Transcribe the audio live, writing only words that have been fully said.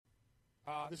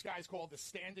This guy's called the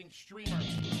Standing Streamer.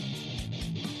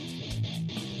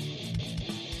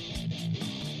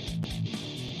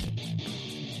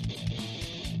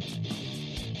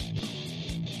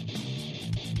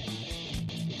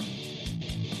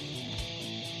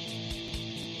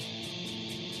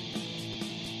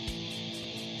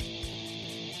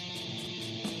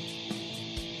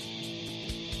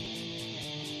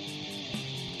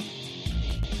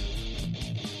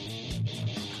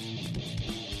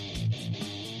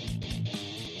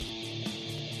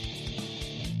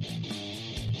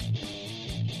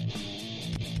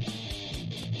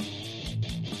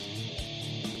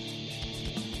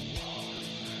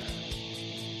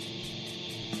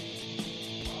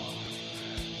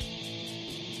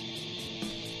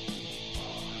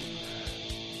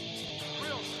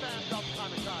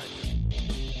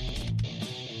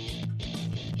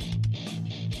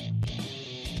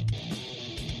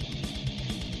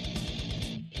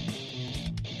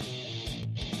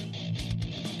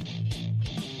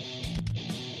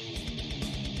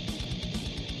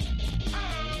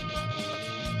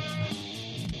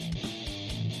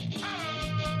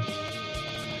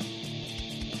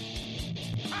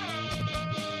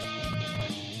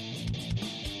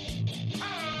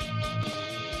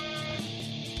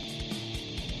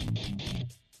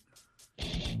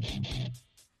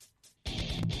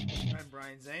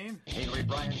 Zane. Hey,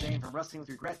 Brian Zane from Wrestling with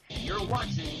Regret, and you're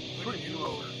watching Putting You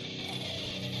Over.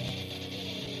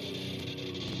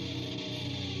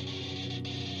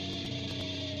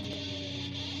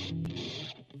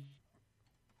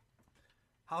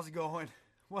 How's it going?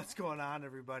 What's going on,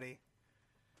 everybody?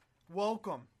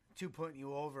 Welcome to Putting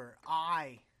You Over.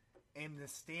 I am the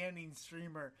Standing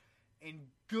Streamer, and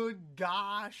good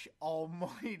gosh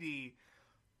almighty,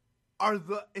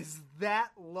 is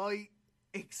that light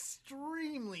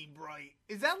extremely bright?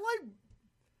 Is that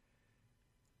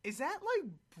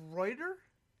brighter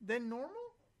than normal?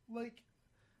 Like,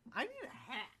 I need a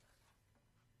hat.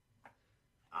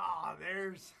 Oh,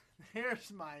 there's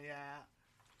my hat.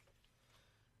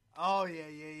 Oh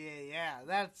yeah.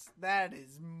 That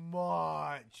is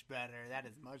much better.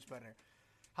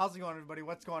 How's it going, everybody?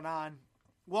 What's going on?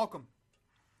 Welcome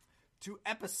to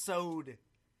episode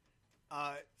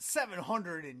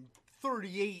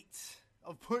 738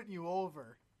 of Putting You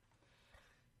Over.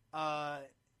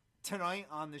 Tonight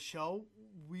on the show,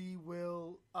 we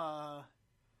will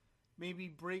maybe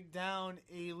break down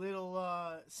a little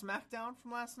SmackDown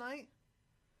from last night.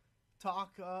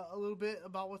 Talk a little bit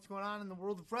about what's going on in the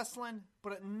world of wrestling.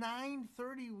 But at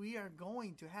 9:30, we are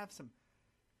going to have some...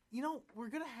 we're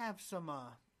going to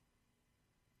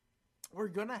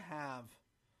have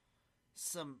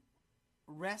some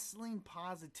wrestling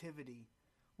positivity,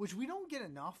 which we don't get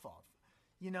enough of.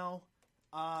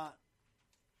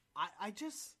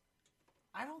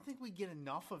 I don't think we get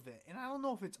enough of it. And I don't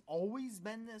know if it's always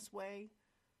been this way.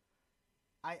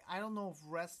 I don't know if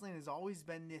wrestling has always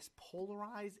been this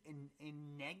polarized and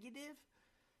negative.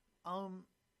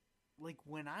 Like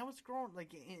when I was growing,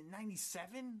 like in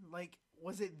 97, like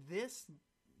was it this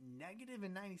negative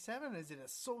in 97? Is it a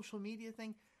social media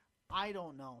thing? I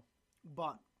don't know.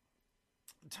 But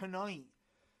tonight,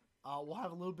 we'll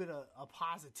have a little bit of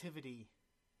positivity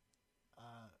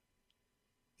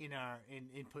in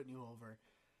Putting You Over.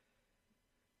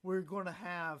 We're going to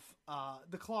have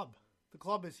the club. The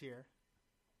club is here.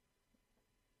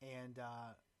 And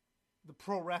the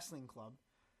Pro Wrestling Club,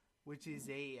 which is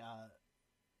a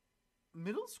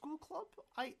middle school club,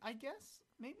 I guess,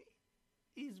 maybe,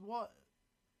 is what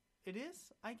it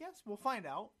is, I guess. We'll find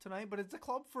out tonight, but it's a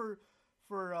club for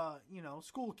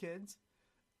school kids,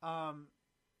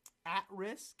 at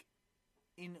risk.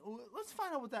 Let's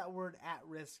find out what that word at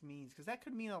risk means, because that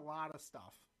could mean a lot of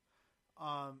stuff.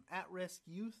 At risk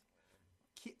youth,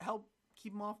 help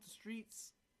keep them off the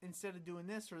streets. Instead of doing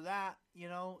this or that,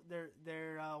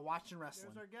 they're watching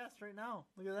wrestling. There's our guest right now.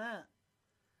 Look at that.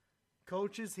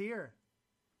 Coach is here.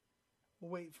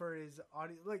 We'll wait for his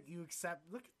audio. Look, you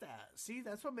accept. Look at that. See,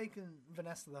 that's what making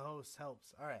Vanessa the host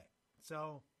helps. All right.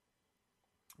 So,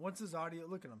 once his audio,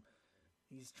 look at him.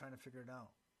 He's trying to figure it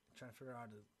out. Trying to figure out how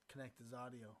to connect his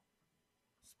audio.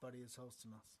 Spuddy is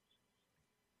hosting us.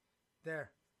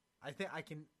 There. I think I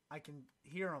can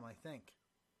hear him, I think.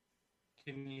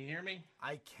 Can you hear me?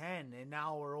 I can, and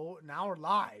now we're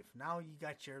live. Now you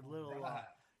got your little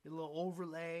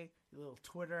overlay, your little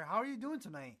Twitter. How are you doing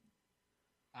tonight?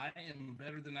 I am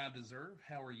better than I deserve.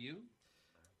 How are you?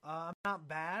 I'm not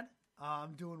bad.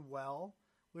 I'm doing well.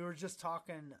 We were just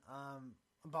talking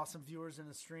about some viewers in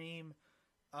the stream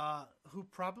who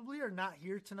probably are not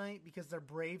here tonight because they're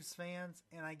Braves fans,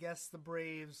 and I guess the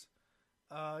Braves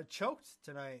choked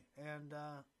tonight, and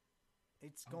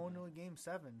it's going to a Game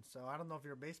 7. So I don't know if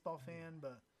you're a baseball fan,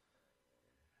 but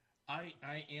I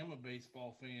am a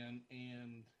baseball fan,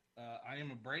 and I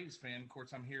am a Braves fan. Of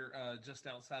course, I'm here just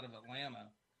outside of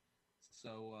Atlanta,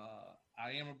 so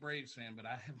I am a Braves fan. But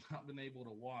I have not been able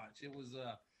to watch. It was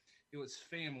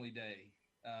family day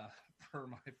for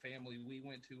my family. We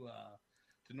went to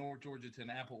North Georgia to an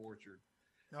apple orchard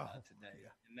today,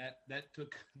 and that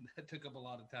took up a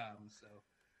lot of time. So,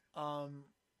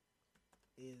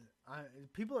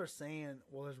 people are saying,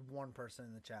 well, there's one person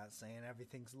in the chat saying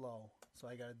everything's low, so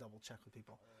I got to double check with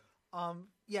people.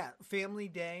 Yeah, family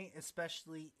day,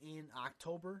 especially in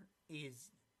October,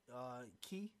 is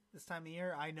key this time of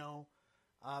year. I know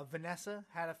Vanessa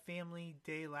had a family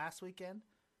day last weekend.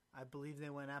 I believe they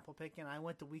went apple picking. I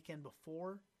went the weekend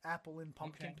before apple and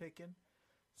pumpkin picking.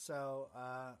 So,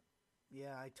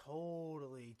 yeah, I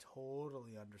totally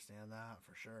understand that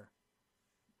for sure.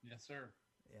 Yes, sir.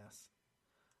 Yes.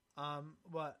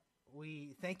 But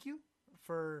we thank you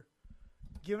for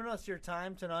giving us your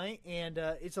time tonight, and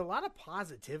it's a lot of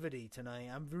positivity tonight.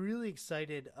 I'm really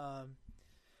excited.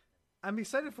 I'm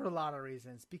excited for a lot of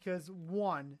reasons because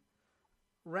one,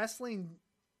 wrestling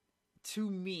to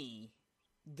me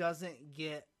doesn't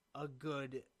get a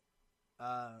good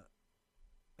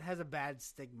has a bad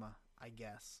stigma, I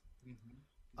guess.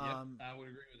 Mm-hmm. Yep, I would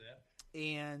agree with that.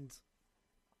 And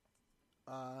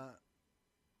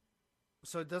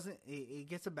so it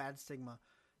gets a bad stigma.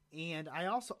 And I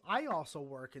also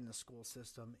work in the school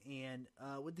system, and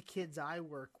with the kids I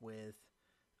work with,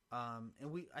 and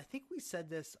I think we said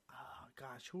this,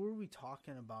 gosh, who were we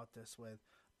talking about this with?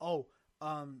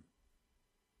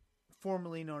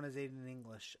 Formerly known as Aiden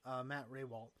English, Matt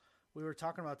Raywalt. We were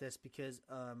talking about this because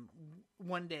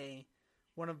one day,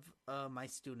 one of my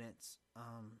students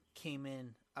came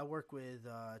in. I work with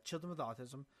children with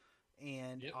autism,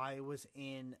 and I was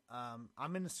in.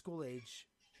 I'm in the school age.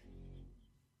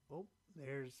 Oh,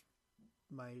 there's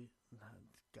my.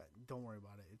 God, don't worry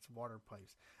about it. It's water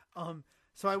pipes.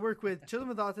 So I work with children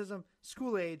with autism,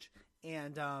 school age,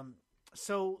 and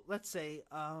so let's say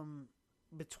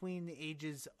between the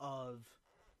ages of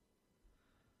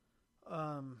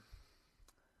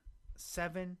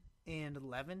 7 and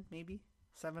 11, maybe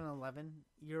 7 and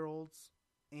 11-year-olds,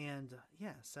 and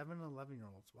 7 and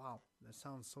 11-year-olds. Wow, that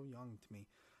sounds so young to me.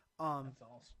 That's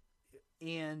awesome.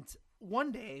 And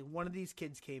one day, one of these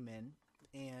kids came in,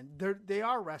 and they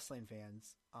are wrestling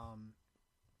fans.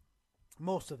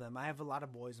 Most of them. I have a lot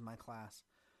of boys in my class,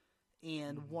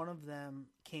 and one of them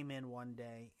came in one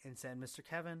day and said, "Mr.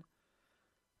 Kevin,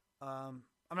 I'm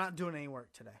not doing any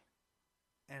work today."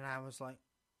 And I was like,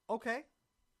 "Okay,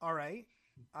 all right,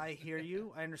 I hear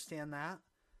you. I understand that.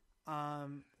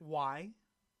 Why?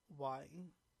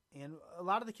 And a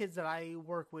lot of the kids that I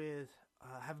work with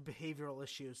have behavioral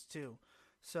issues too.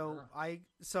 So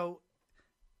so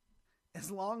as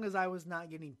long as I was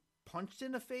not getting punched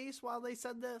in the face while they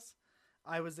said this,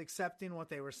 I was accepting what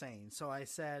they were saying. So I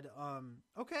said,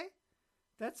 okay,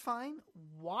 that's fine.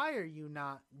 Why are you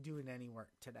not doing any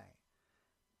work today?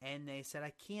 And they said,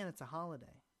 I can't. It's a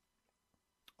holiday.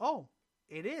 Oh,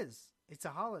 it is. It's a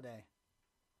holiday.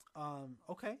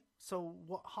 Okay. So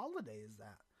what holiday is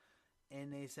that?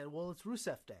 And they said, well, it's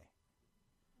Rusev Day.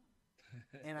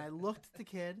 And I looked at the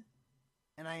kid,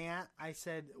 and I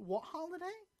said, what holiday?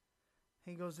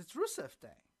 He goes, it's Rusev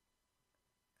Day.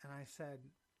 And I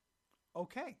said,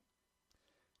 okay,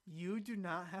 you do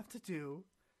not have to do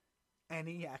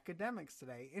any academics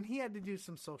today. And he had to do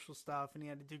some social stuff, and he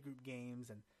had to do group games.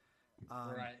 And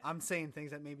right. I'm saying things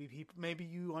that maybe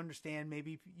you understand,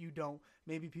 maybe you don't,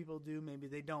 maybe people do, maybe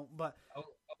they don't. But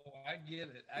I get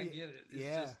it. It's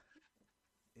just,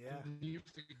 you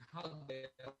figure holiday.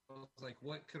 I was like,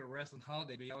 what could a wrestling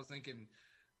holiday be? I was thinking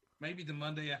maybe the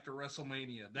Monday after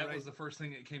WrestleMania. That was the first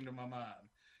thing that came to my mind.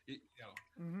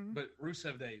 But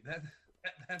Rusev Day,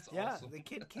 that's awesome. Yeah, the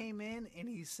kid came in and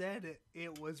he said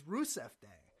it was Rusev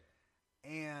Day.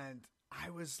 And I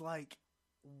was like,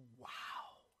 wow,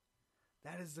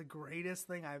 that is the greatest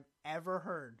thing I've ever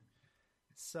heard.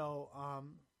 So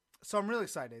I'm really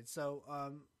excited. So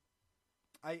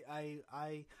I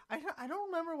don't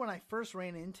remember when I first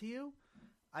ran into you.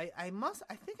 I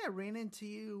think I ran into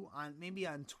you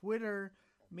on Twitter,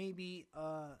 maybe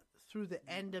through the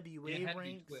NWA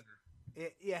ranks.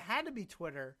 It had to be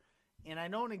Twitter, and I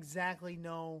don't exactly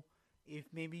know if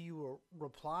maybe you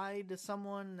replied to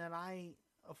someone that I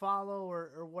follow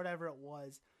or whatever it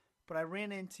was, but I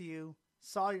ran into you,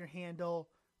 saw your handle,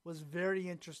 was very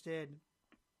interested,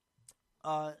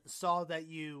 saw that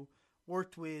you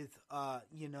worked with,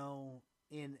 correct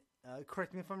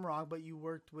me if I'm wrong, but you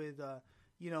worked with,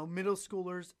 middle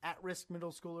schoolers, at-risk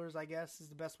middle schoolers, I guess is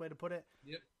the best way to put it.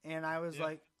 Yep. And I was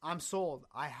like, I'm sold.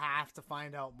 I have to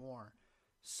find out more.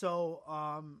 So,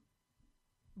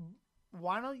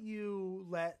 why don't you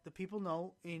let the people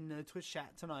know in the Twitch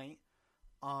chat tonight,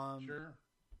 Sure.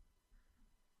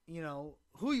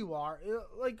 Who you are,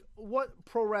 like what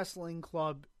pro wrestling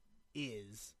club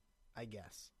is, I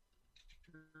guess.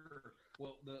 Sure.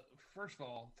 Well, first of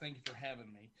all, thank you for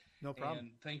having me. No problem.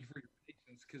 And thank you for your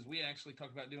patience, because we actually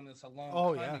talked about doing this a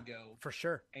long time ago. For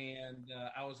sure. And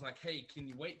I was like, hey, can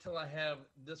you wait till I have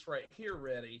this right here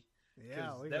ready?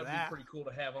 Yeah, look that at would that. be pretty cool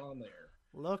to have on there.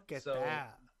 Look at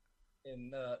that.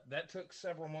 And that took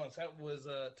several months. That was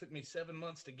took me 7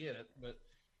 months to get it, but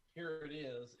here it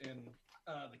is. And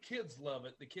the kids love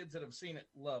it. The kids that have seen it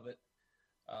love it.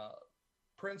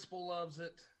 Principal loves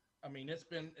it. I mean, it's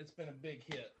been a big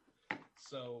hit.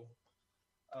 So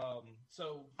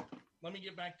let me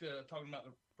get back to talking about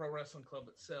the pro wrestling club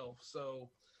itself.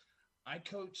 So I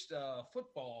coached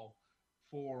football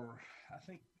for, I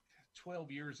think,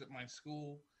 12 years at my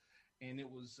school, and it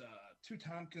was too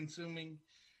time consuming.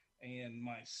 And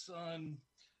my son,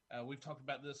 we've talked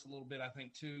about this a little bit, I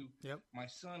think, too. Yep. My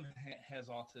son has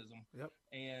autism. Yep.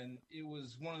 And it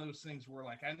was one of those things where,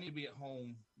 like, I need to be at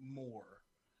home more.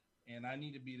 And I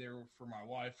need to be there for my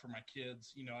wife, for my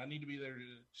kids. I need to be there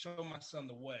to show my son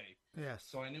the way. Yes.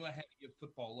 So I knew I had to give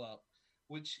football up,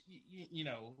 which,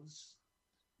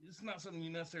 it's not something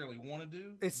you necessarily want to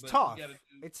do. It's but tough.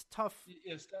 It's tough.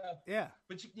 Yeah.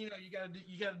 But you got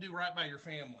to do right by your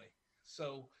family.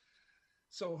 So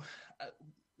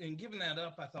in giving that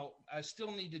up, I thought I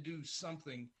still need to do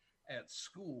something at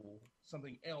school,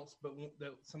 something else, but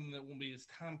something that won't be as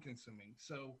time consuming.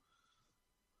 So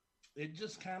it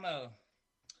just kind of,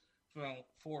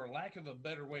 for lack of a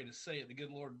better way to say it, the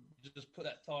good Lord just put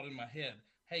that thought in my head.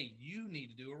 Hey, you need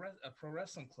to do a pro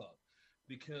wrestling club,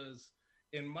 because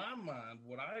in my mind,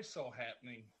 what I saw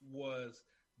happening was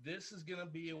this is going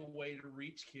to be a way to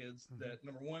reach kids that,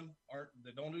 number one,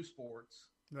 that don't do sports.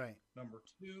 Right. Number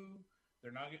two,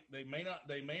 they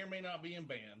may or may not be in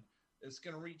band. It's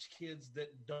going to reach kids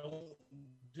that don't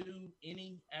do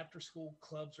any after school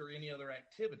clubs or any other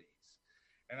activities.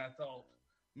 And I thought,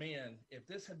 man, if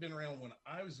this had been around when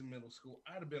I was in middle school,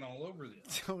 I'd have been all over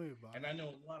this. Tell me about it. And I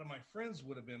know a lot of my friends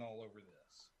would have been all over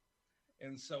this.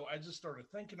 And so I just started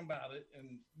thinking about it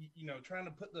and, trying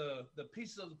to put the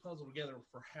pieces of the puzzle together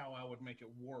for how I would make it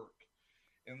work.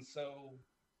 And so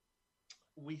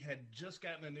we had just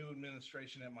gotten a new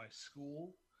administration at my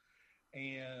school.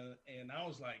 And I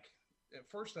was like, at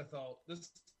first I thought, this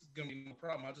is going to be no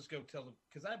problem. I'll just go tell them,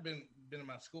 because I've been in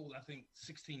my school, I think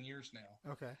 16 years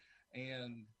now. Okay.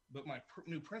 But my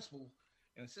new principal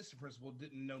and assistant principal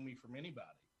didn't know me from anybody.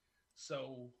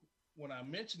 So when I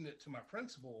mentioned it to my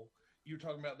principal, you were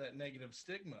talking about that negative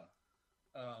stigma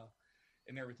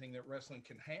and everything that wrestling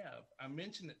can have. I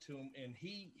mentioned it to him, and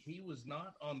he was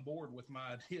not on board with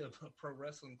my idea of a pro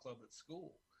wrestling club at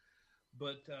school.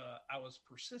 But I was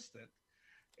persistent,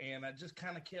 and I just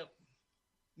kind of kept,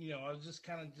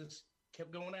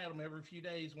 kept going at him every few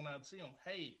days when I'd see him.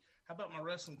 Hey, how about my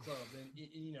wrestling club? And,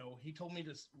 he told me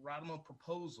to write him a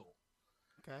proposal.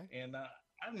 Okay. And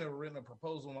I've never written a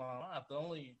proposal in my life. The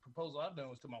only proposal I've done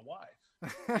was to my wife.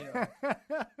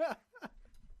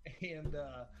 And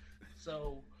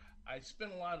so I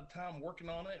spent a lot of time working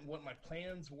on it and what my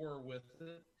plans were with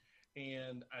it.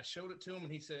 And I showed it to him,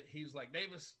 and he was like,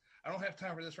 Davis, I don't have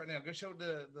time for this right now. Go show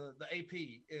the AP,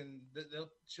 and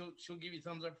she'll give you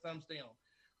thumbs up or thumbs down.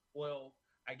 Well,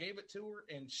 I gave it to her,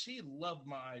 and she loved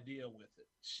my idea with it.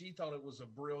 She thought it was a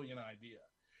brilliant idea.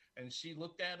 And she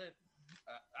looked at it.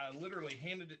 I literally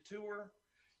handed it to her,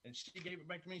 and she gave it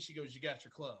back to me. She goes, you got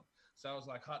your club. So I was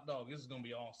like, hot dog, this is going to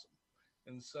be awesome.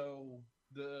 And so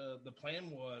the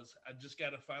plan was, I just got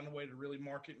to find a way to really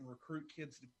market and recruit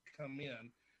kids to come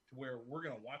in to where we're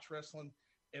going to watch wrestling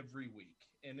every week.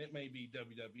 And it may be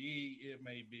WWE, it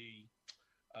may be,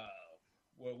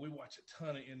 we watch a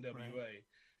ton of NWA,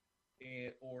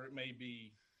 right. Or it may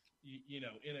be,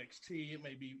 NXT, it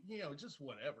may be, just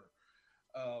whatever.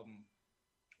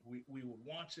 We would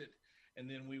watch it, and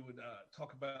then we would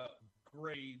talk about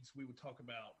grades. We would talk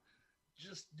about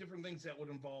just different things that would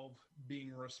involve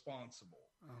being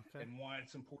responsible, okay, and why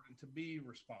it's important to be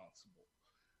responsible.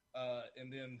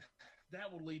 And then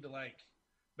that would lead to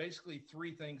basically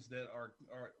three things that are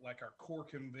like our core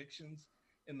convictions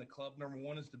in the club. Number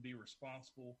one is to be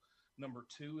responsible. Number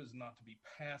two is not to be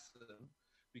passive,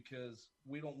 because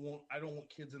I don't want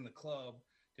kids in the club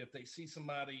to, if they see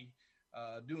somebody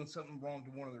doing something wrong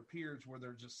to one of their peers, where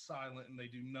they're just silent and they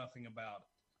do nothing about it.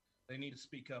 They need to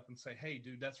speak up and say, hey,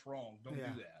 dude, that's wrong. Don't do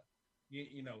that.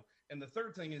 And the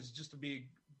third thing is just to be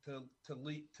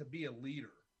a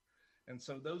leader. And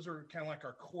so those are kind of like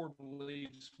our core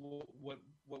beliefs.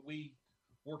 What we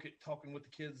work at talking with the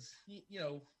kids,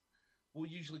 we'll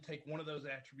usually take one of those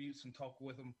attributes and talk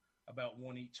with them about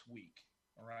one each week.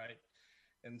 All right.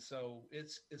 And so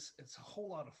it's a whole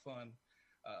lot of fun.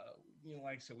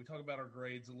 Like I said, we talk about our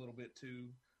grades a little bit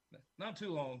too, not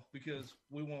too long, because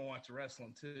we want to watch the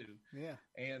wrestling too. Yeah.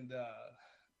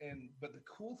 But the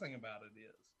cool thing about it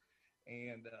is,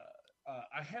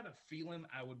 I had a feeling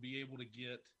I would be able to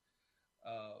get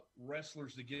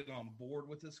wrestlers to get on board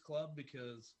with this club,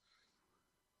 because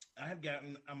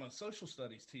I'm a social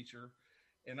studies teacher,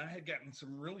 and I had gotten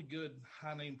some really good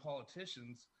high name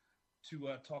politicians to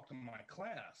talk to my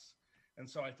class. And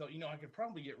so I thought, I could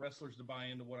probably get wrestlers to buy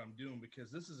into what I'm doing,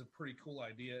 because this is a pretty cool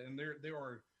idea. And there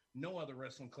are no other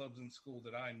wrestling clubs in school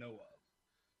that I know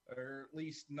of, or at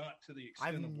least not to the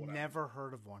extent of what I've never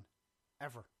heard of one,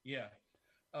 ever. Yeah.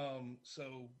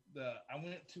 So I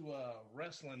went to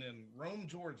wrestling in Rome,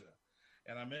 Georgia,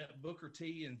 and I met Booker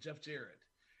T and Jeff Jarrett,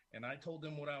 and I told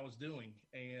them what I was doing,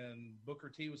 and Booker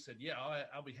T said, "Yeah,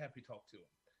 I'll be happy to talk to him."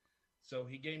 So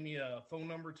he gave me a phone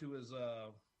number to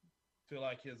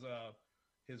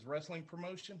his wrestling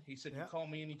promotion. He said, "You call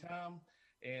me anytime,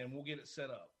 and we'll get it set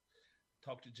up."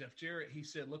 Talked to Jeff Jarrett. He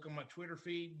said, "Look on my Twitter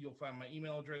feed. You'll find my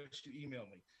email address. You email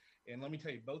me." And let me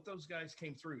tell you, both those guys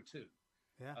came through too.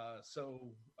 Yeah.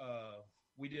 So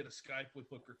we did a Skype with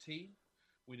Booker T.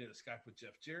 We did a Skype with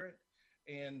Jeff Jarrett.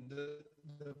 And the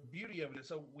beauty of it is,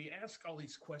 so we ask all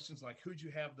these questions like, who'd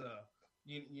you have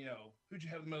who'd you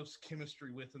have the most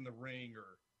chemistry with in the ring,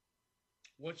 or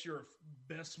what's your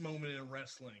best moment in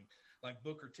wrestling? Like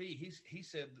Booker T, he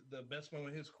said the best moment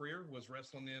of his career was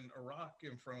wrestling in Iraq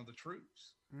in front of the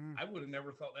troops. I would have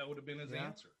never thought that would have been his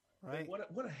answer. Right.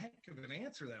 But what a heck of an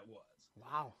answer that was.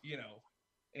 Wow.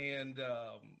 And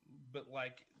but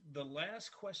like the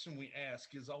last question we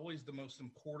ask is always the most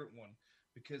important one,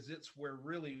 because it's where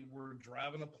really we're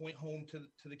driving a point home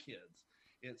to the kids.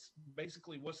 It's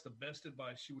basically, what's the best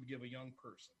advice you would give a young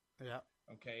person? Yeah.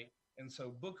 Okay. And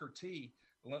so Booker T,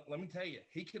 let me tell you,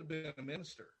 he could have been a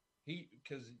minister. He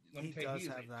is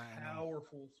a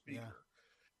powerful speaker.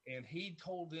 Yeah. And he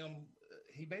told them,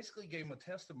 he basically gave them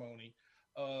a testimony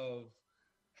of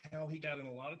how he got in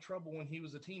a lot of trouble when he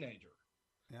was a teenager.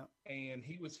 Yeah. And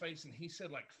he was facing, he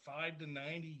said, like 5 to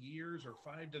 90 years or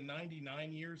 5 to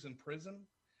 99 years in prison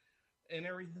and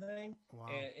everything. Wow.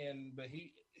 But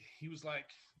he was like,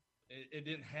 it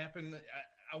didn't happen.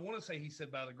 I want to say he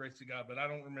said by the grace of God, but I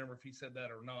don't remember if he said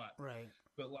that or not. Right.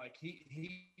 But like he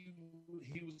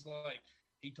was like,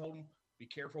 he told him, be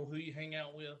careful who you hang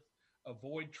out with,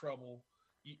 avoid trouble,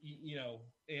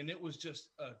 and it was just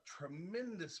a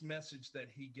tremendous message that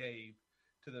he gave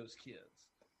to those kids.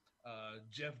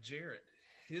 Jeff Jarrett,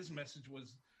 his message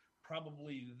was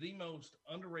probably the most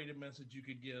underrated message you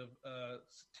could give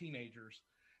teenagers,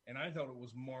 and I thought it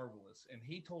was marvelous. And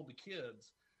he told the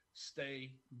kids,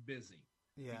 stay busy.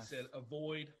 Yes. He said,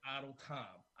 avoid idle time.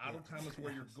 Idle time is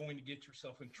where you're going to get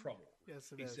yourself in trouble.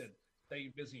 Yes, he said,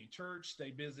 stay busy in church,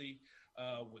 stay busy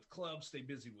with clubs, stay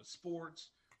busy with sports,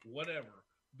 whatever,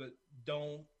 but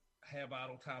don't have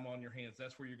idle time on your hands.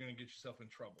 That's where you're going to get yourself in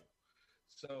trouble.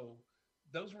 So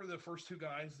those were the first two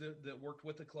guys that worked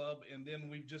with the club. And then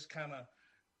we've just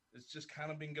it's just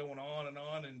kind of been going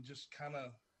on and just kind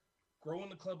of growing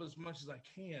the club as much as I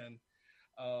can.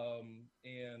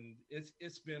 And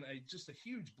it's been just a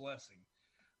huge blessing.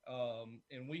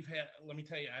 And let me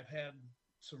tell you, I've had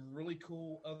some really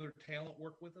cool other talent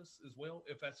work with us as well.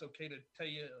 If that's okay to tell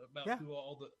you about who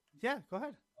all the. Yeah, go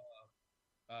ahead.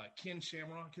 Ken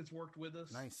Shamrock has worked with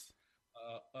us. Nice.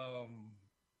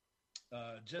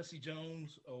 Jesse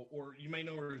Jones, or you may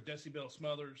know her as Jessie Belle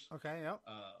Smothers. Okay. Yep.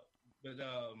 But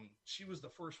she was the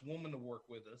first woman to work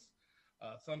with us.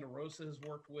 Thunder Rosa has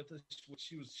worked with us.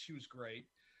 She was great.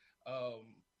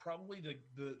 Probably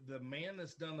the man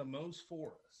that's done the most for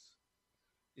us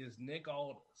is Nick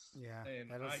Aldis. Yeah,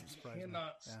 and I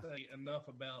cannot say enough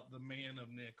about the man of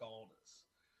Nick Aldis.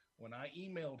 When I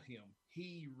emailed him,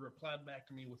 he replied back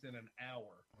to me within an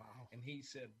hour. Wow. And he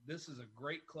said, this is a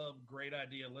great club, great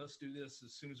idea. Let's do this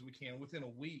as soon as we can. Within a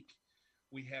week,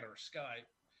 we had our Skype.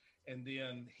 And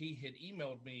then he had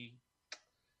emailed me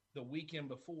the weekend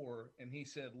before, and he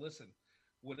said, listen,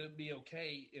 would it be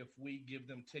okay if we give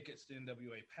them tickets to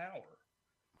NWA Power?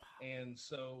 Wow. And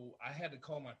so I had to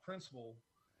call my principal,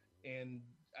 and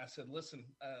I said, listen,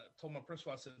 told my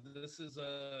principal, I said, this is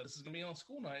going to be on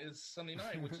school night. It's Sunday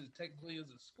night, which is technically is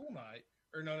a school night.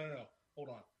 Or no. Hold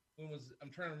on.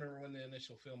 I'm trying to remember when the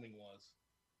initial filming was.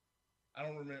 I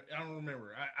don't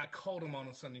remember. I called him on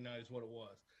a Sunday night is what it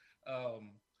was.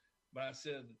 But I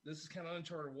said, this is kind of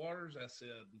uncharted waters. I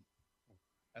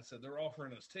said, they're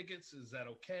offering us tickets. Is that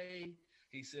okay?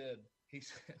 He said,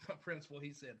 my principal,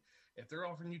 he said, if they're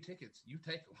offering you tickets, you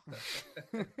take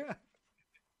them.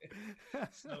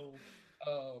 So,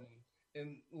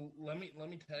 and let me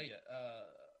tell you,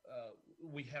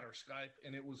 we had our Skype,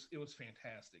 and it was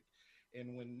fantastic.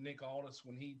 And when Nick Aldis,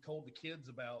 when he told the kids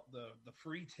about the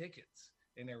free tickets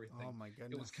and everything, Oh my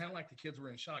goodness! it was kind of like the kids were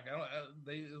in shock.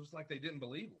 It was like they didn't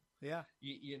believe him. Yeah.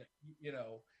 You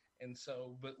know, and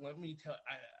so, but let me tell,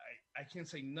 I can't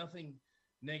say nothing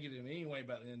negative anyway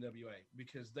about the NWA,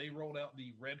 because they rolled out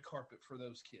the red carpet for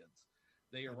those kids.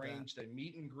 They arranged a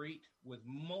meet and greet with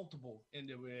multiple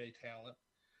NWA talent.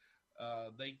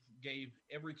 They gave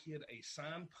every kid a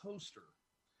signed poster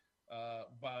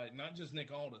by not just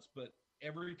Nick Aldis, but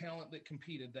every talent that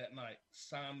competed that night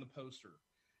signed the poster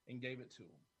and gave it to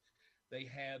them. They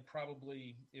had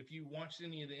probably, if you watched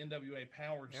any of the NWA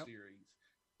Power series,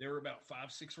 they were about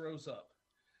 5-6 rows up.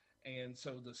 And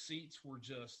so the seats were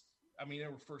just, I mean, they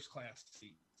were first class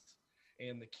seats.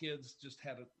 And the kids just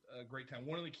had a great time.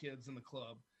 One of the kids in the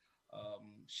club,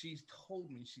 she told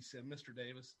me, she said, Mr.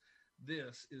 Davis,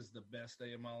 this is the best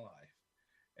day of my life.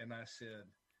 And I said,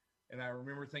 and I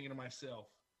remember thinking to myself,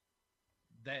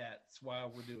 that's why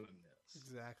we're doing this.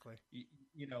 Exactly.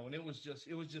 You know, and it was just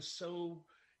so,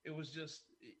 it was just,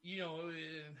 you know,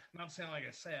 not to sound like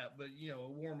I sat, but, you know,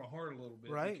 it warmed my heart a little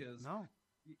bit. Right. Because, no.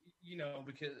 You know,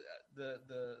 because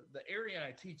the area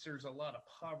I teach, there's a lot of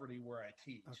poverty where I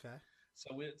teach. Okay.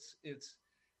 So it's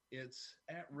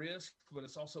at risk, but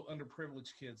it's also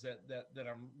underprivileged kids that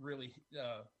I'm really,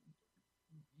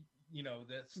 you know,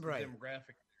 that's the right.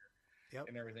 demographic there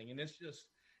and everything. And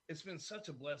it's been such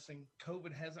a blessing.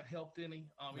 COVID hasn't helped any,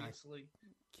 obviously.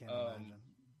 Can't imagine.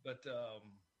 But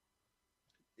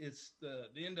it's the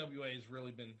NWA has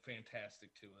really been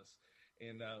fantastic to us.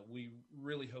 And we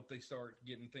really hope they start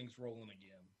getting things rolling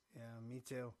again. Yeah, me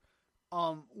too.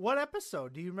 What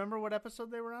episode? Do you remember what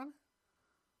episode they were on?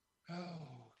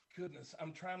 Oh, goodness.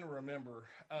 I'm trying to remember.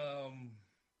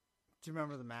 Do you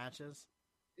remember the matches?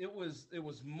 It was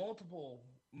multiple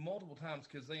times,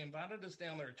 because they invited us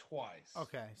down there twice.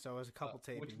 Okay, so it was a couple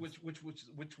tapings.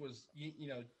 Which was, you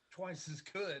know, twice as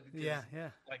good. Yeah.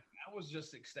 Like, I was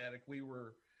just ecstatic. We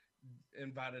were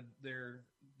invited there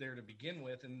to begin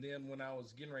with, and then when I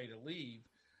was getting ready to leave,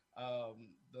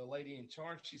 the lady in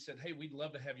charge, she said, "Hey, we'd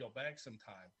love to have y'all back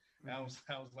sometime." And I was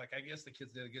like, I guess the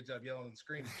kids did a good job yelling and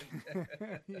screaming.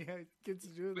 Yeah, kids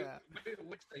do that,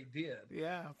 which they did.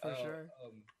 Yeah, for sure.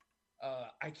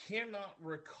 I cannot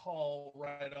recall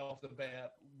right off the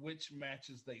bat which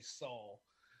matches they saw,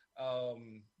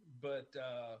 but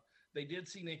they did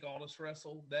see Nick Aldis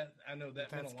wrestle. That I know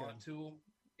that meant a lot to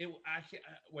him.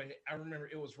 I remember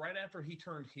it was right after he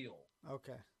turned heel.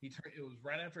 Okay. It was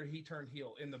right after he turned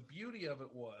heel, and the beauty of it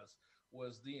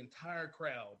was the entire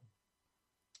crowd.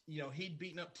 You know, he'd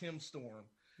beaten up Tim Storm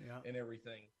and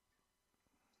everything.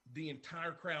 The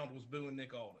entire crowd was booing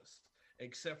Nick Aldis,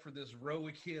 except for this row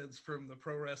of kids from the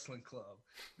pro wrestling club,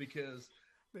 because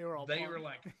they were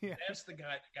like, that's the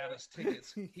guy that got us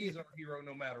tickets. He's our hero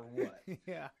no matter what.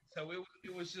 Yeah. So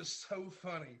it was just so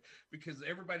funny, because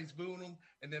everybody's booing him,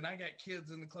 and then I got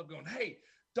kids in the club going, "Hey,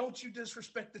 don't you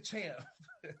disrespect the champ."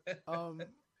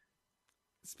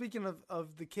 Speaking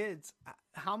of the kids,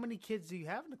 how many kids do you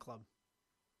have in the club?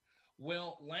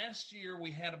 Well, last year we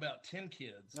had about 10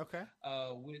 kids. Okay.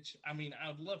 Which, I mean,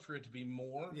 I'd love for it to be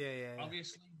more. Yeah.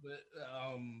 Obviously,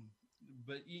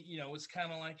 but you know, it's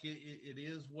kind of like it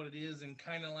is what it is, and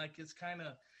kind of like it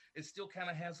still kind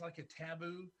of has like a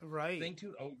taboo thing to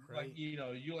it. Oh, right. Like, you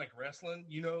know, you like wrestling,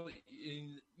 you know,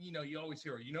 you always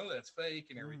hear, you know, that's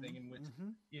fake and everything. In which,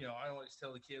 you know, I always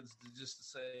tell the kids to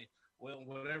say, well,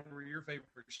 whatever your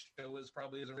favorite show is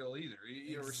probably isn't real either.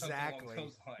 Or something along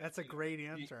those lines. That's a great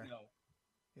answer. You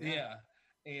know, yeah.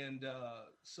 And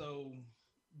so,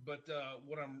 but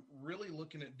what I'm really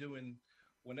looking at doing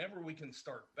whenever we can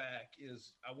start back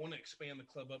is I want to expand the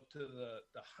club up to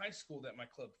the high school that my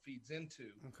club feeds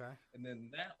into. Okay. And then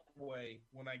that way,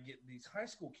 when I get these high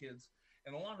school kids,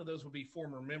 and a lot of those will be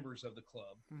former members of the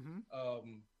club,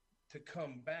 to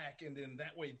come back, and then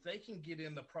that way they can get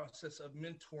in the process of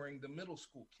mentoring the middle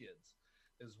school kids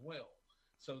as well.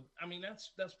 So, I mean, that's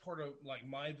part of like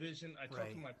my vision. I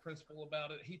talked to my principal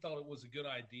about it. He thought it was a good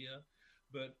idea,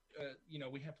 but you know,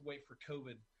 we have to wait for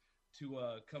COVID to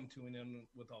come to an end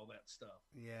with all that stuff.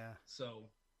 Yeah. So,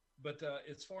 but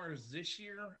as far as this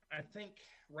year, I think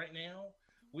right now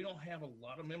we don't have a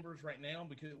lot of members right now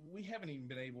because we haven't even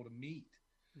been able to meet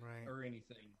or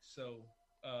anything. So,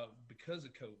 because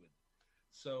of COVID.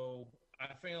 So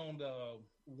I found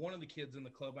one of the kids in the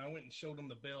club. I went and showed him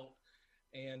the belt.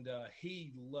 and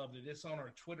he loved it. It's on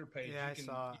our Twitter page. Yeah, You I can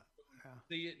saw it. Yeah.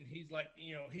 see it, and he's like,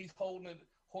 he's holding it,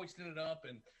 hoisting it up,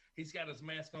 and he's got his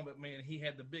mask on. But man, he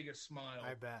had the biggest smile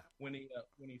I bet. when he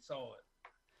saw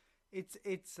it.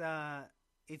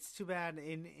 It's too bad.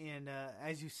 And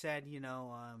as you said, a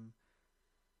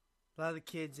lot of the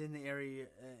kids in the area,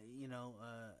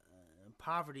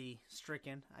 poverty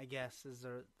stricken, I guess is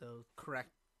the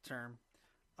correct term.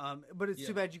 But it's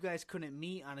too bad you guys couldn't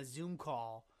meet on a Zoom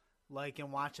call,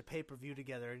 and watch a pay-per-view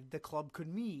together. The club could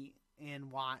meet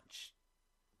and watch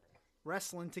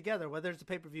wrestling together, whether it's a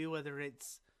pay-per-view, whether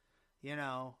it's,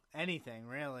 anything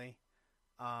really.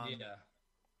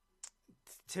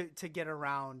 To get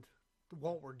around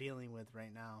what we're dealing with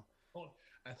right now. Oh,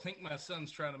 I think my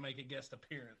son's trying to make a guest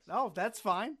appearance. Oh, that's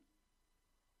fine.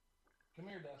 Come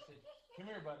here, Dusty. Come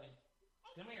here, buddy.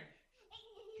 Come here.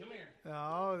 Come here.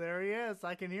 Oh, there he is.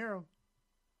 I can hear him.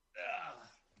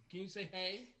 Can you say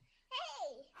hey?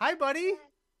 Hey, Hi, buddy.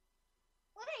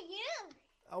 what are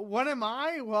you? What am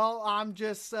I? Well, I'm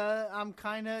just, I'm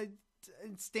kind of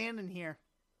standing here.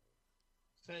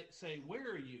 Say,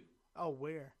 where are you? Oh,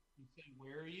 where? You say,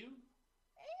 where are you?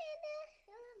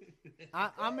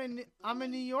 I'm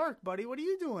in New York, buddy. What are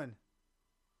you doing?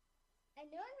 I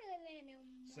know I'm living in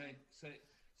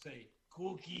Say,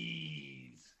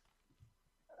 cookies.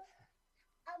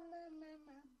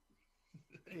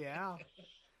 Yeah.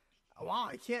 Wow,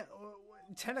 I can't.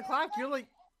 10 o'clock.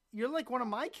 You're like one of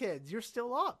my kids. You're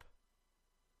still up.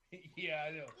 Yeah,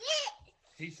 I know.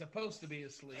 He's supposed to be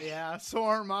asleep. Yeah, so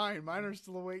are mine. Mine are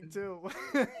still awake too. No,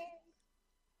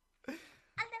 what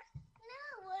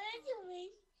are you doing?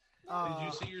 Did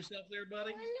you see yourself there,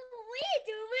 buddy? What are you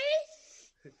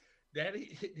doing?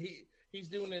 Daddy, he's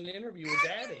doing an interview with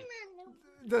Daddy.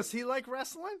 Does he like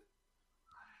wrestling?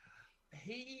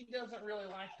 He doesn't really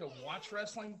like to watch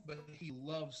wrestling, but he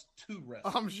loves to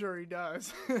wrestle. I'm sure he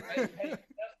does. Hey, Dusty,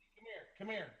 come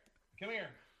here.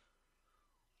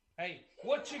 Hey,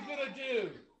 what you gonna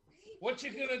do? What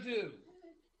you gonna do?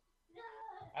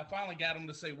 I finally got him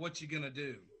to say, what you gonna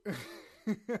do?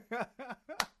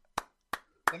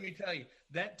 Let me tell you,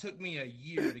 that took me a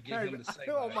year to get him to say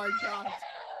Oh that. my God.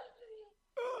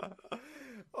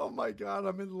 Oh my God,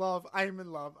 I'm in love. I am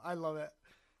in love. I love it.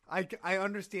 I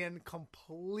understand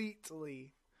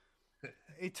completely.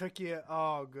 It took you.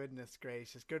 Oh goodness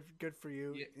gracious, good for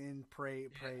you. Yeah. And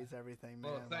praise everything,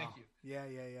 man. Well, thank Wow. you.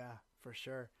 Yeah, for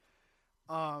sure.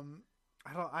 I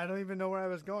don't even know where I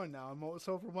was going now. I'm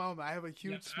so overwhelmed. I have a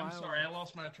huge smile. I'm sorry, I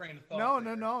lost my train of thought.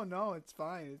 No. It's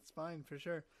fine. It's fine for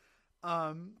sure.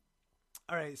 All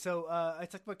right. So I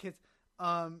talked about kids.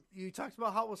 You talked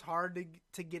about how it was hard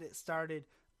to get it started.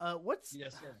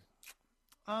 Yes, sir.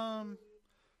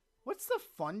 What's the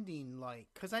funding like?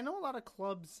 Because I know a lot of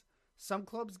clubs. Some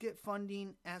clubs get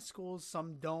funding at schools.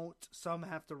 Some don't. Some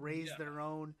have to raise their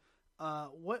own.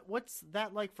 What's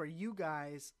that like for you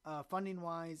guys, funding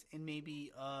wise, and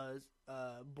maybe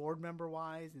board member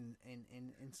wise, and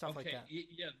stuff like that?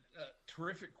 Yeah,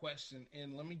 terrific question.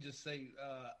 And let me just say,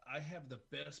 I have the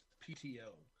best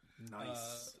PTO.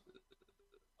 Nice.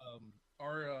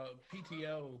 Our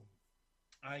PTO,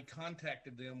 I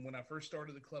contacted them when I first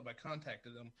started the club. I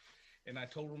contacted them, and I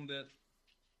told them that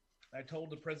I told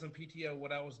the president PTO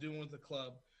what I was doing with the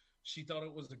club. She thought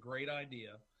it was a great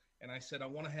idea. And I said, I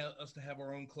want us to have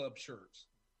our own club shirts.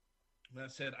 And I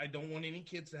said, I don't want any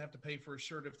kids to have to pay for a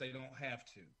shirt if they don't have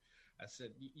to. I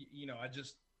said,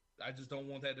 I just don't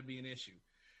want that to be an issue.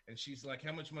 And she's like,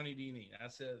 how much money do you need? I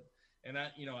said, and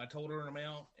I told her an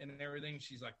amount and everything.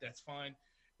 She's like, that's fine.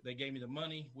 They gave me the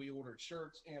money. We ordered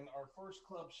shirts. And our first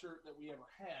club shirt that we ever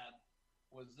had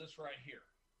was this right here.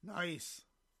 Nice.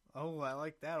 Oh, I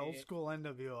like that. Old school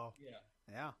NWO.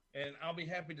 Yeah. And I'll be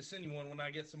happy to send you one when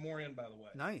I get some more in, by the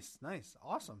way. Nice.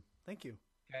 Awesome. Thank you.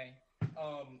 Okay.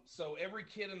 So every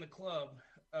kid in the club,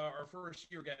 our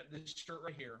first year got this shirt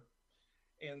right here.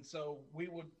 And so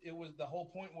the whole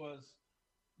point was,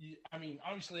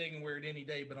 obviously they can wear it any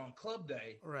day, but on club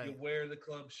day, you wear the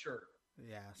club shirt.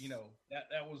 Yes.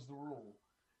 That was the rule.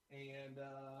 And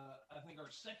I think our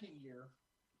second year,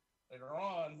 later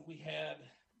on, we had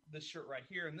this shirt right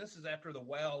here. And this is after the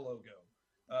WOW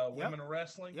logo, Women of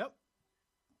Wrestling. Yep.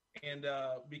 And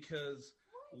because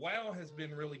WOW has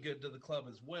been really good to the club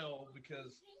as well,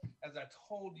 because as I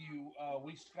told you,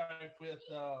 we Skyped with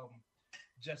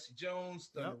Jesse Jones,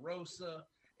 Thunder Rosa,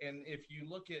 and if you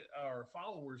look at our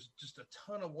followers, just a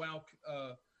ton of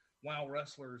WOW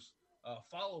wrestlers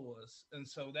follow us, and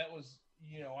so that was,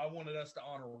 I wanted us to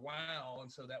honor WOW,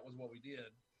 and so that was what we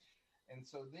did. And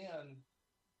so then,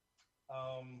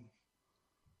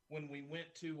 when we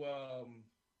went to,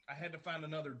 I had to find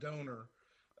another donor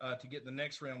to get the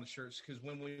next round of shirts, because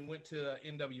when we went to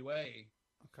NWA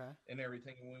and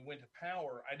everything, when we went to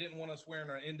Power, I didn't want us wearing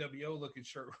our NWO looking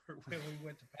shirt when we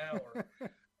went to Power.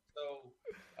 So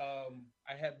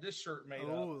I had this shirt made up.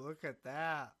 Oh, look at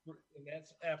that! And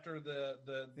that's after the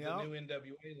new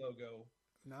NWA logo.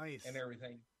 Nice. And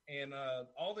everything. And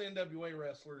all the NWA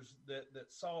wrestlers that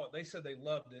saw it, they said they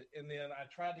loved it. And then I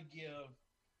tried to give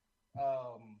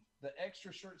the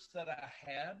extra shirts that I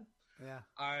had. Yeah.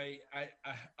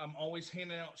 I'm always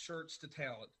handing out shirts to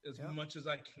talent as much as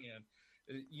I can.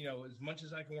 As much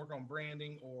as I can work on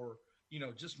branding or,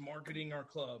 just marketing our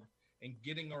club and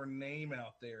getting our name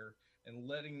out there and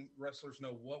letting wrestlers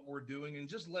know what we're doing and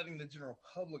just letting the general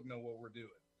public know what we're doing.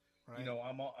 Right.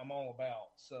 I'm all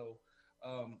about. So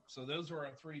those are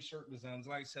our 3 shirt designs.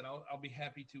 Like I said, I'll be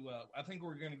happy to. I think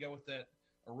we're going to go with that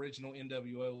original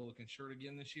NWO looking shirt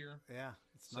again this year. Yeah,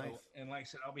 it's nice. And like I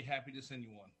said, I'll be happy to send you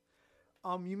one.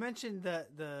 You mentioned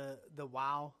the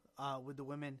WOW with the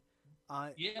women.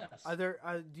 Yes. Are there?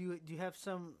 Do you have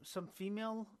some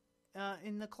female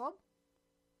in the club?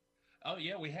 Oh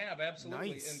yeah, we have,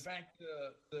 absolutely. Nice. In fact,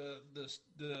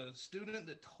 the student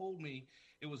that told me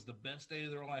it was the best day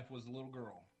of their life was a little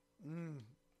girl.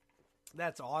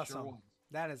 That's awesome. Sure.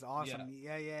 That is awesome.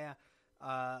 Yeah.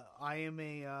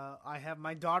 I have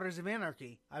my Daughters of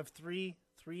Anarchy. I have three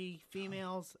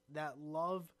females that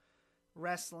love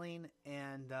wrestling,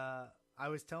 and I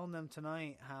was telling them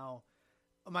tonight how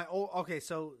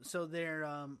so they're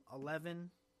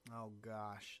 11. Oh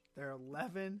gosh, they're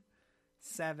 11,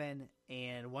 7,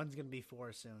 and one's gonna be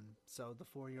 4 soon. So the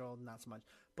 4-year-old not so much.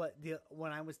 But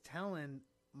when I was telling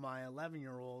my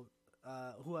 11-year-old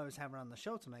who I was having on the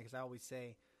show tonight, because I always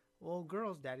say, well,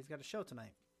 girls, Daddy's got a show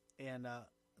tonight. And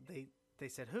they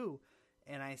said, who?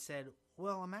 And I said,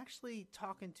 well, I'm actually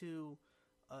talking to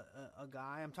a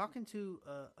guy. I'm talking to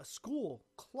a school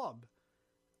club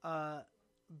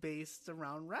based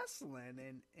around wrestling.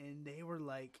 And they were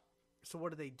like, so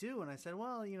what do they do? And I said,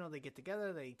 well, they get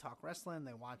together, they talk wrestling,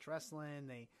 they watch wrestling,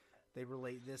 they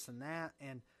relate this and that.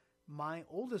 And my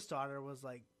oldest daughter was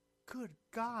like, good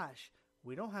gosh,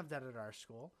 we don't have that at our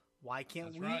school. Why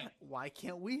can't Why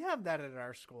can't we have that at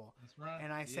our school? That's right.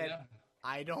 And I said,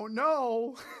 I don't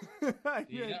know.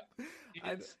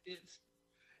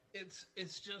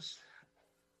 It's just,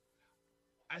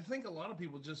 I think a lot of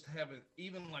people just haven't,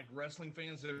 even like wrestling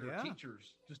fans that are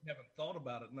teachers, just haven't thought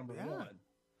about it. Number one,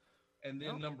 and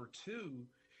then number 2,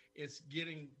 it's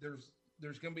getting there's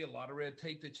going to be a lot of red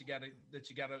tape that you got to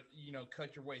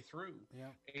cut your way through.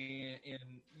 Yeah,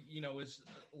 and it's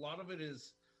a lot of it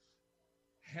is,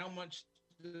 how much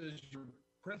does your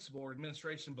principal or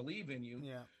administration believe in you?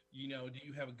 Yeah. Do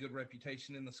you have a good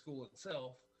reputation in the school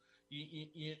itself?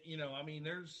 It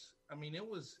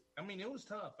was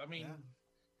tough.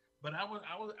 But I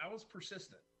was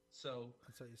persistent. So,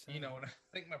 that's what you said. And I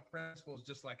think my principal is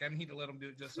just like, I need to let him do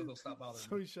it just so they'll stop bothering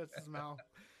so me. he shuts his mouth.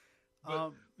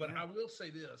 But I will say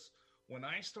this, when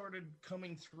I started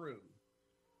coming through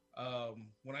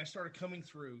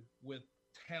with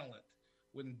talent,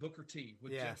 with Booker T,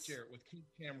 with Jeff Jarrett, with Keith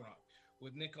Shamrock,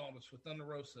 with Nick Aldis, with Thunder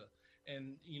Rosa,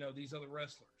 and these other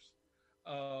wrestlers,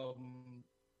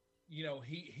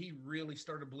 he really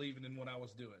started believing in what I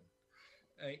was doing,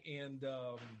 and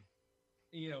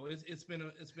it's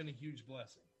been a huge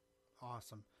blessing.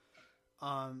 Awesome.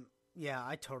 Yeah,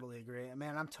 I totally agree.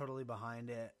 Man, I'm totally behind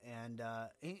it, and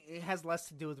it has less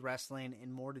to do with wrestling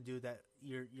and more to do that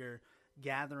you're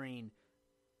gathering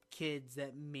kids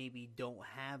that maybe don't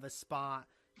have a spot,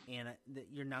 and that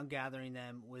you're now gathering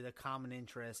them with a common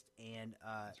interest, and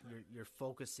you're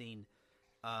focusing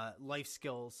life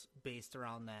skills based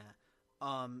around that.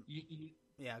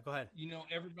 Yeah, go ahead.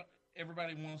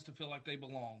 Everybody wants to feel like they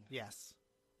belong. Yes.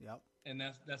 Yep. And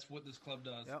that's what this club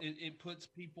does. Yep. It puts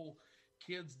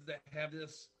kids that have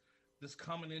this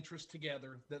common interest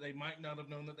together that they might not have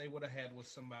known that they would have had with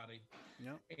somebody.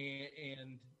 Yep.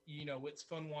 And it's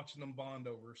fun watching them bond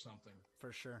over something.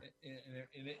 For sure.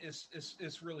 And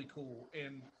it's really cool.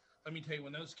 And let me tell you,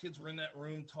 when those kids were in that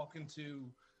room talking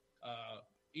to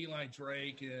Eli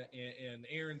Drake and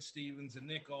Aaron Stevens and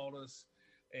Nick Aldis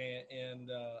and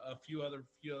a few other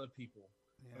people.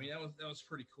 Yeah. That was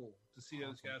pretty cool to see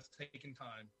those guys taking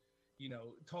time,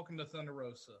 talking to Thunder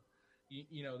Rosa.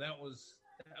 That was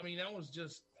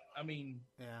just,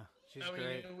 yeah, she's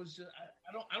great. It was just,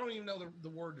 I don't even know the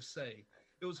word to say.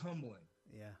 It was humbling.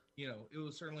 Yeah. It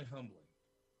was certainly humbling.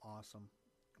 Awesome.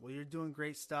 Well, you're doing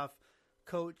great stuff,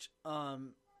 Coach.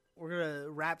 We're going to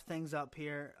wrap things up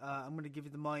here. I'm going to give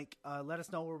you the mic. Let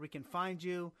us know where we can find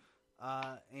you,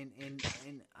 and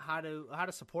how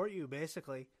to support you,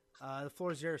 basically. The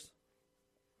floor is yours.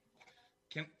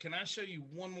 Can I show you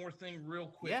one more thing real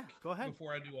quick? Yeah, go ahead.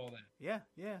 Before I do all that.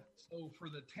 Yeah. So for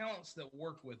the talents that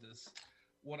work with us,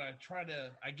 what I try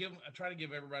to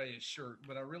give everybody a shirt,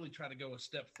 but I really try to go a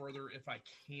step further if I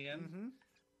can. Mm-hmm.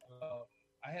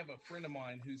 I have a friend of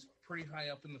mine who's pretty high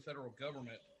up in the federal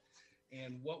government,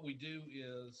 and what we do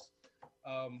is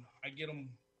I get them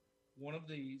one of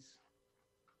these,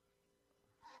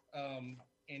 and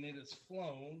it is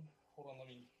flown. Hold on, let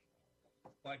me.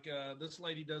 Like this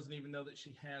lady doesn't even know that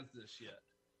she has this yet,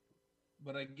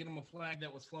 but I get them a flag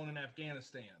that was flown in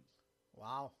Afghanistan.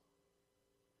 Wow.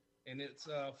 And it's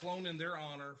flown in their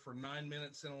honor for 9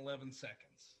 minutes and 11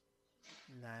 seconds.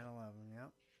 9/11,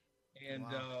 yep. And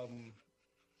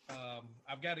wow.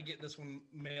 I've got to get this one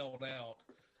mailed out.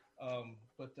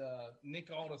 But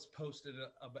Nick Aldis posted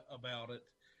about it,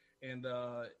 and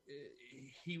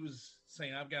he was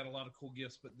saying, I've got a lot of cool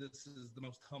gifts, but this is the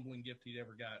most humbling gift he'd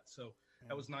ever got. So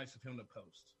that was nice of him to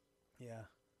post. Yeah.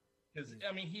 Because,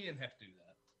 I mean, he didn't have to do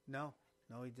that. No,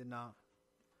 he did not.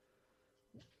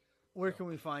 Where can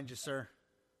we find you, sir?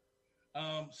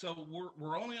 So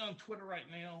we're only on Twitter right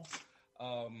now.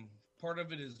 Part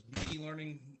of it is me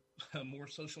learning more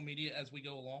social media as we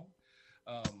go along.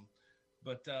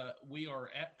 But we are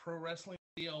at Pro Wrestling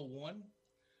CL1.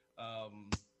 I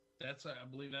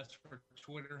believe that's for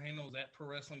Twitter handle is at Pro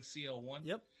Wrestling CL1.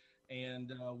 Yep.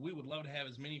 And we would love to have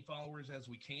as many followers as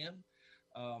we can.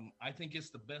 I think it's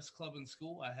the best club in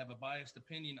school. I have a biased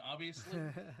opinion, obviously.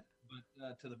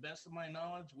 But to the best of my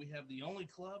knowledge, we have the only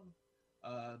club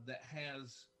that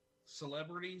has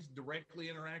celebrities directly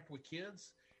interact with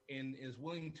kids and is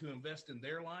willing to invest in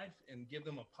their life and give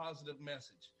them a positive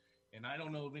message. And I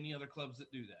don't know of any other clubs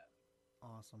that do that.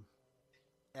 Awesome.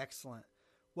 Excellent.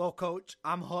 Well, Coach,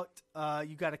 I'm hooked.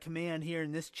 You got a command here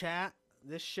in this chat,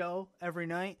 this show every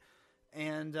night.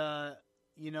 And,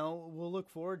 we'll look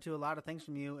forward to a lot of things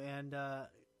from you. And,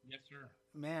 yes, sir.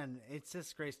 Man, it's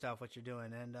just great stuff what you're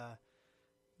doing. And,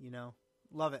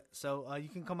 love it. So you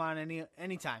can come on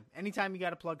anytime. Anytime you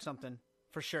got to plug something,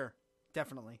 for sure.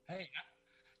 Definitely. Hey,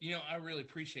 I really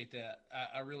appreciate that.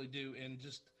 I really do. And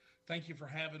just thank you for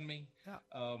having me.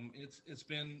 Yeah. It's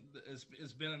been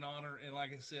an honor. And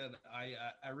like I said,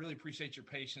 I really appreciate your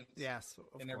patience. Yes,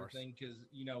 of and course. Everything. Because,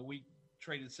 we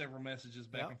traded several messages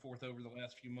back and forth over the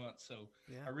last few months. So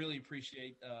I really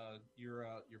appreciate your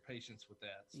patience with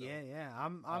that. So, yeah.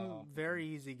 I'm very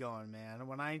easygoing, man.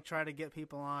 When I try to get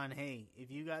people on, hey,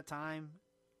 if you got time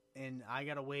and I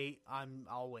gotta wait,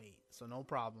 I'll wait. So no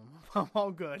problem. I'm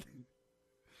all good.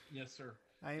 Yes, sir.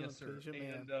 I am a patient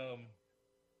man.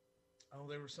 And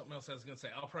there was something else I was gonna say.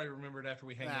 I'll probably remember it after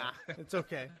we hang out. It's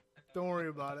okay. Don't worry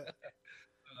about it.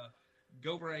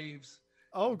 Go Braves.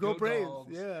 Oh, go Braves.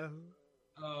 Dogs. Yeah.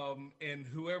 And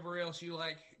whoever else you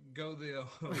like, go them.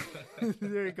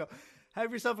 There you go.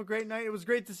 Have yourself a great night. It was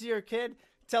great to see your kid.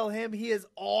 Tell him he is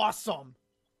awesome.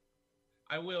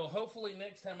 I will. Hopefully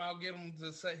next time I'll get him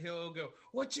to say, he'll go,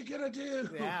 what you gonna do?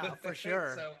 Yeah, for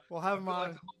sure. So we'll have him on.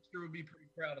 Like the holster would be pretty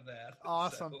proud of that.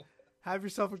 Awesome. So. Have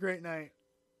yourself a great night.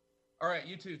 All right,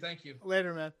 you too. Thank you.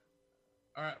 Later, man.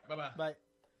 All right, bye-bye. Bye.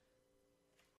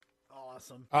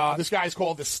 Awesome. This guy's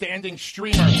called the Standing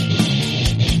Streamer.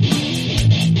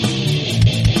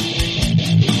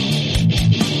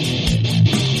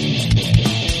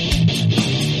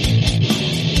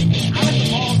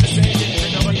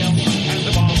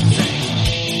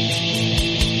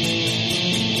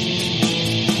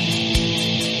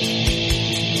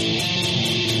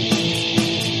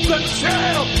 The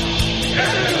champ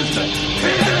is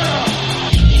here!